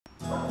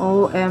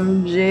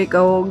OMG,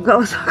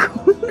 kaugaw sa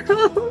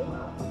kunaw.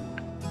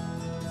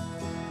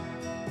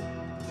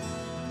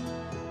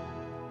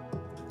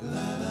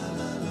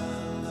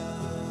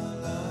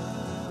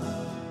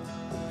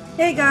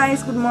 Hey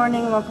guys, good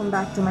morning. Welcome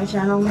back to my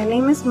channel. My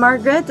name is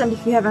Margaret, and if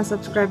you haven't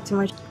subscribed to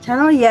my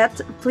channel yet,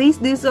 please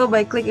do so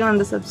by clicking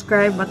on the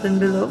subscribe button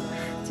below.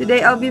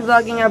 Today I'll be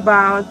vlogging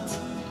about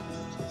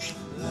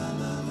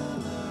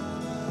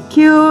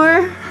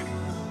Pure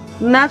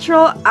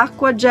Natural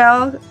Aqua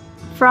Gel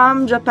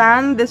from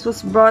Japan. This was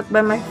brought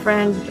by my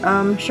friend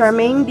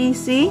Charmaine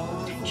DC.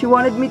 She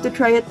wanted me to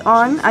try it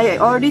on. I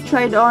already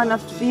tried on a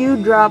few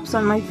drops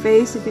on my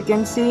face. If you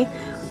can see,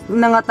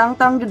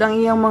 nangatangtang jud ang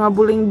iyang mga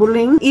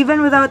buling-buling.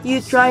 Even without you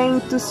trying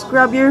to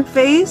scrub your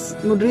face,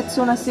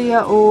 mudritso na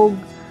siya og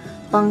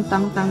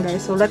pangtangtang,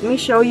 guys. So let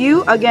me show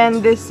you.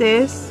 Again, this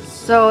is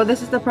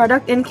the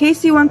product. In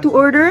case you want to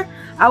order,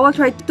 I will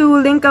try to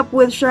link up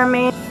with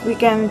Charmaine. We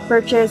can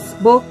purchase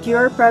bulk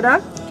Pure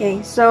product.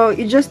 Okay, so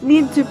you just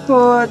need to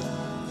put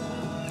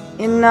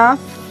enough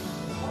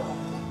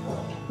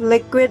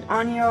liquid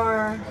on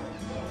your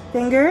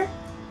finger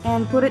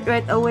and put it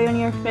right away on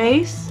your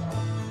face.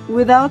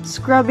 Without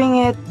scrubbing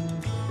it,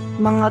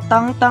 mga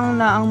tangtang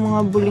na ang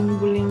mga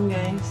buling-buling,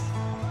 guys.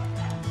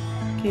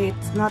 Okay,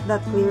 it's not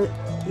that clear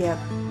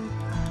yet.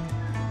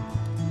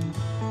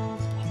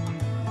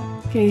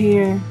 Okay,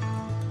 here.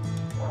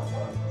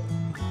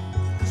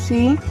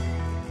 See?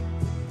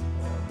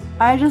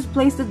 I just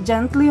placed it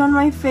gently on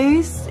my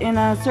face in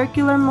a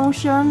circular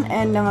motion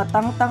and mga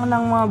tangtang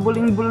ng mga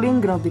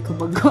buling-buling. Grabe ka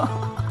baga.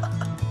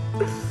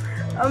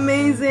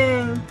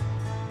 Amazing!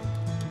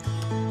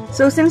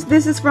 So since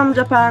this is from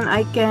Japan,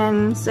 I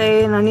can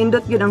say na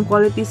nindot yun ang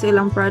quality sa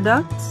ilang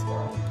products.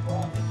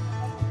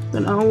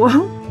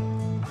 Tanawa.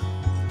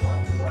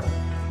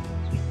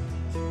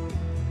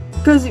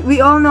 Because we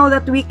all know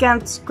that we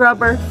can't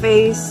scrub our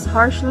face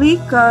harshly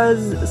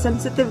because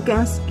sensitive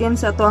skin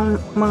sa ito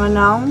ang mga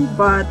naong.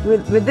 But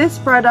with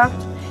this product,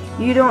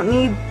 you don't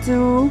need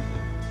to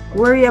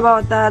worry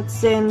about that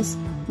since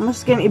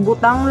maskin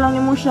ibutang lang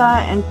mo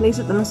siya and place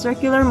it in a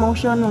circular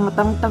motion, mga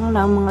tangtang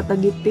na mga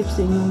tagitip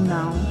sa inyong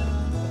naong.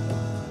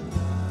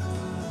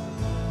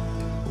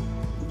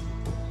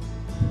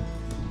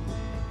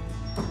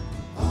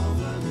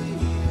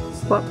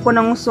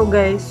 Punang uso,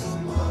 guys.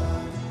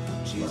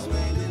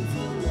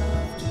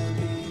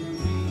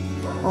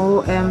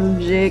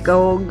 OMG,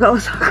 kaugaw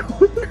sa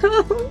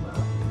kunaw.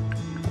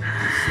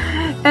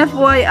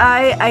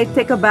 FYI, I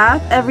take a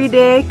bath every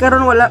day.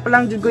 Karon wala pa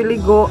lang jud ko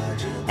ligo.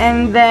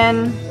 And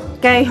then,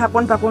 kay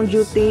hapon pa akong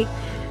duty.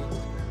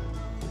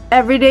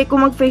 Everyday ko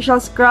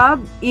mag-facial scrub.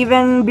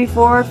 Even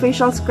before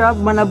facial scrub,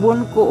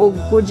 manabon ko og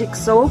Kojic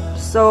soap.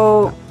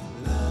 So,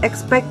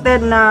 expected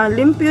na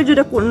limpyo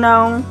jud ako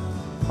now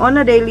on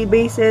a daily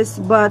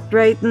basis. But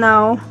right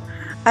now,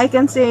 I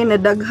can say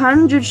na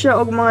daghan jud siya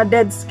og mga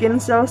dead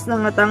skin cells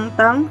na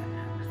ngatangtang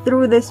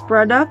through this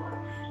product.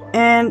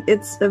 And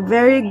it's a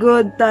very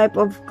good type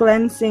of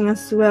cleansing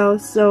as well.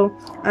 So,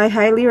 I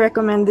highly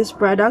recommend this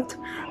product.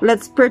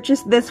 Let's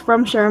purchase this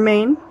from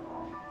Charmaine.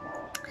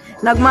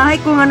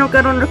 Nagmahay ko nga nung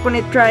karon ko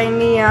ni try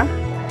niya.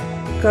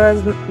 Because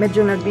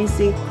medyo na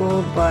busy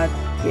ko. But,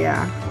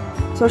 yeah.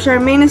 So,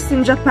 Charmaine is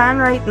in Japan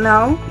right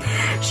now.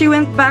 She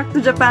went back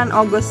to Japan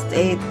August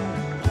 8th.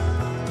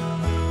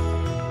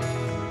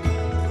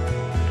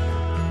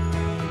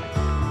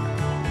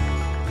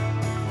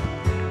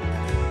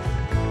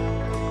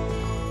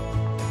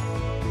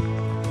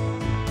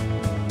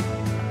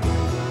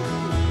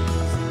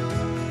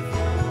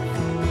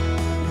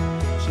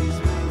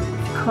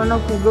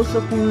 Hanap ko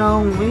gusto kong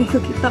naong may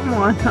kakita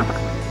mo, anak.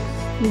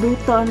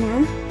 Duta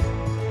niya.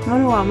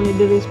 Manuwa mo ni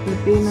Diri sa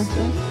Pilipinas,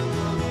 eh.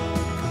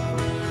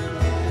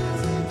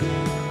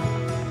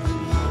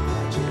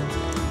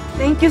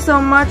 Thank you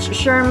so much,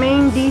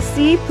 Charmaine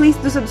DC. Please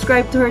do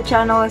subscribe to her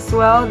channel as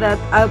well.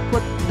 That I'll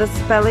put the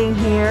spelling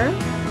here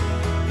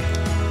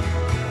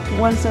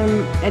once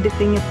I'm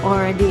editing it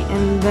already.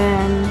 And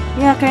then,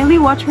 yeah, kindly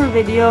watch her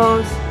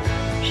videos.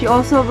 She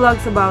also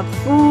vlogs about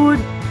food,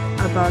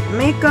 about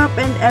makeup,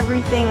 and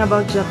everything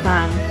about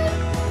Japan.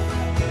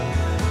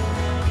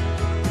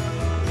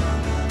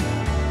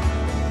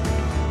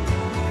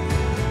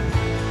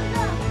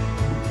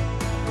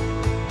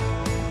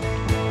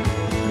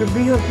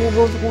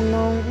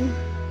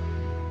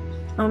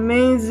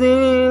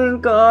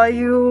 Amazing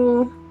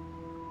kayo.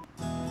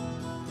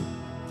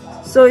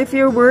 So if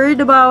you're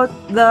worried about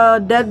the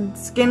dead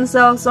skin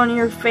cells on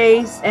your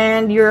face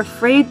and you're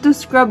afraid to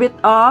scrub it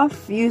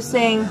off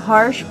using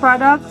harsh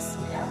products,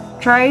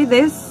 try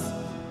this.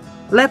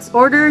 Let's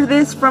order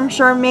this from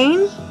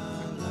Charmaine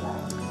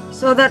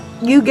so that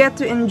you get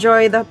to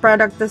enjoy the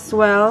product as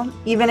well.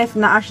 Even if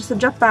naa siya sa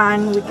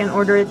Japan, we can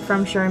order it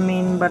from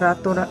Charmaine.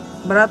 Barato ra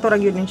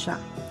gyud ni siya. Oh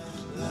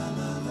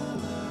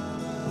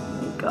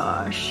my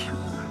gosh.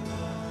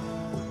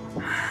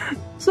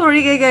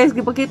 Sorry guys,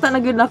 gipakita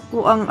na gyud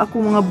ako ang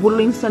mga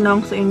buling sa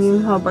naong sa inyo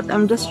ha, but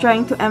I'm just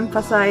trying to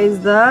emphasize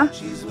the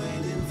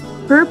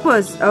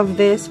purpose of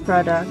this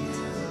product.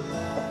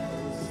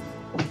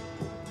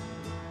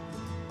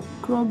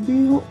 Grabe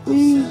ho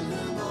eh.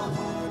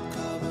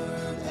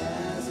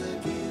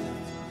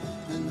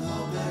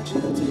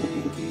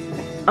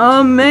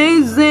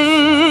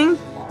 Amazing!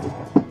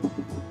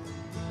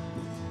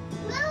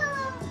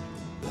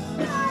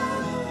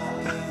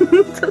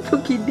 Satu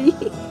kidi.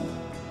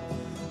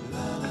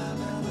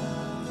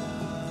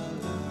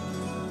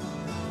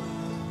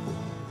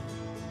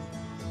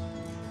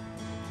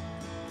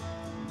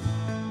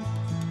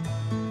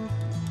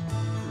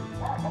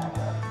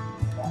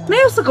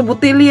 Nayo sa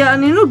kabutilya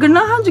ani no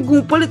ganahan jud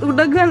kung palit og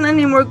daghan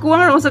ani more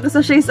kuwang ra usa ka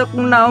sachet sa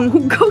kung naong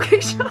hugaw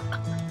kay siya.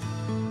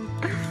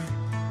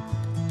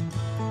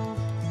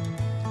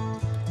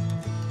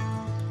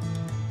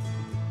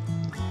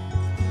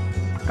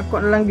 Ako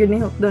na lang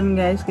ginihok doon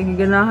guys, kay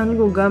ganahan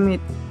ko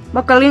gamit.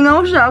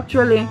 Makalingaw siya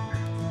actually.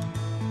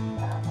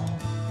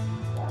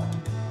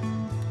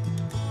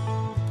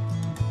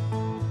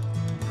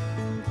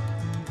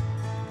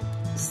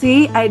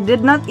 See, I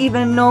did not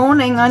even know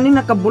na ingani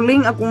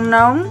nakabuling akong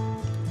naong.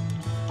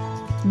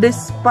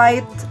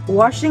 Despite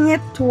washing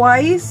it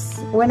twice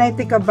when I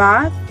take a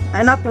bath.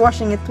 Not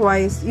washing it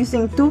twice,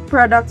 using 2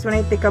 products when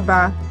I take a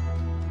bath.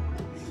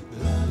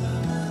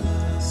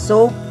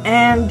 Soap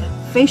and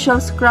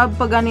facial scrub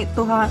pa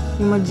ganito ha.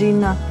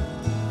 Imagine na.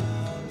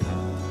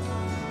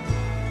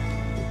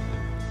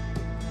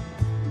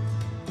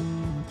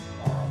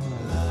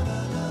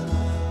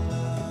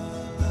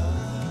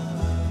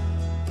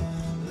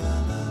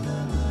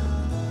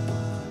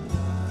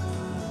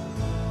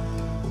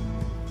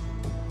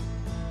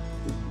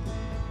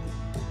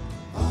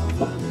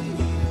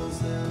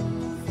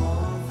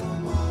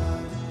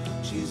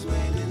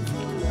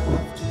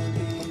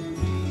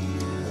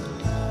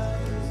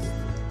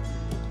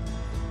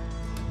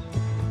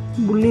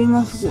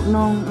 Bulingan sa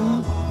kunang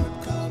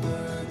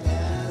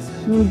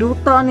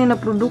ninduta ni na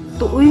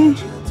produkto uy.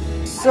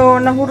 So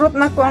nahurot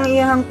na ko ang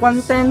iyang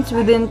contents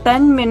within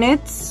 10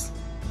 minutes.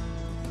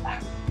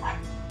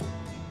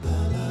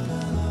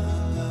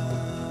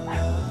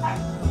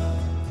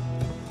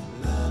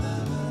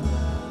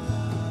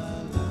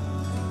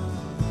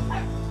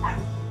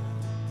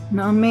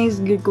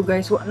 Na-amaze gid ko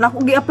guys.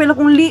 Naku gi-apil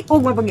akong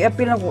liog, may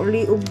pag-i-apil ako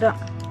liog da.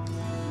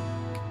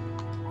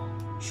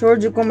 Sure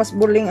jud ko mas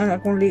buling ang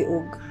akong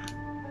liog.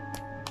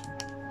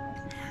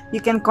 You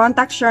can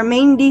contact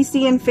Charmaine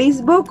DC in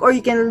Facebook, or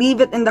you can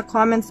leave it in the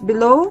comments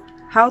below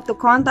how to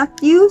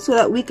contact you so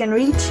that we can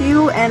reach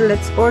you and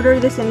let's order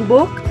this in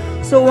bulk.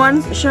 So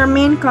once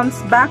Charmaine comes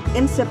back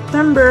in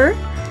September,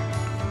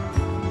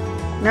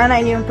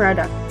 nanay yung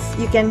products.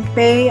 You can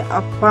pay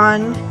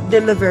upon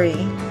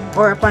delivery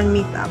or upon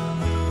meetup.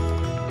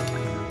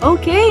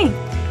 Okay,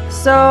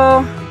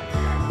 so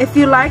if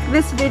you like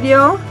this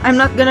video, I'm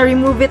not gonna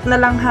remove it na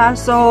lang ha.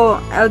 So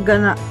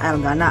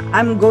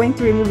I'm going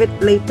to remove it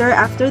later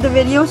after the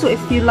video. So if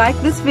you like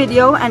this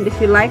video and if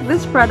you like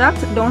this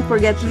product, don't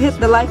forget to hit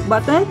the like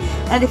button.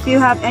 And if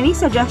you have any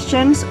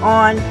suggestions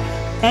on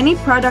any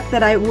product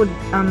that I would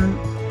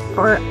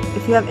or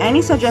if you have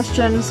any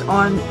suggestions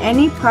on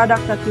any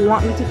product that you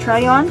want me to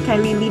try on,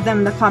 kindly leave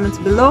them in the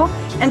comments below.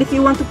 And if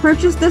you want to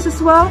purchase this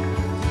as well,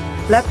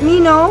 let me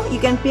know. You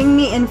can ping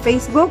me in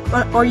Facebook,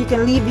 or you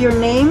can leave your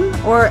name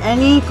or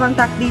any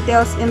contact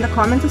details in the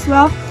comments as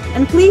well.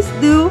 And please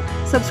do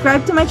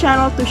subscribe to my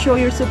channel to show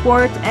your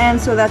support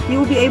and so that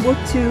you'll be able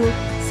to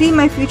see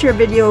my future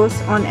videos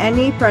on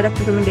any product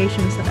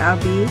recommendations that I'll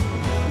be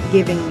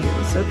giving you.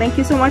 So thank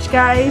you so much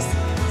guys.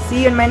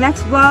 See you in my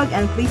next vlog,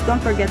 and please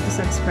don't forget to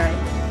subscribe.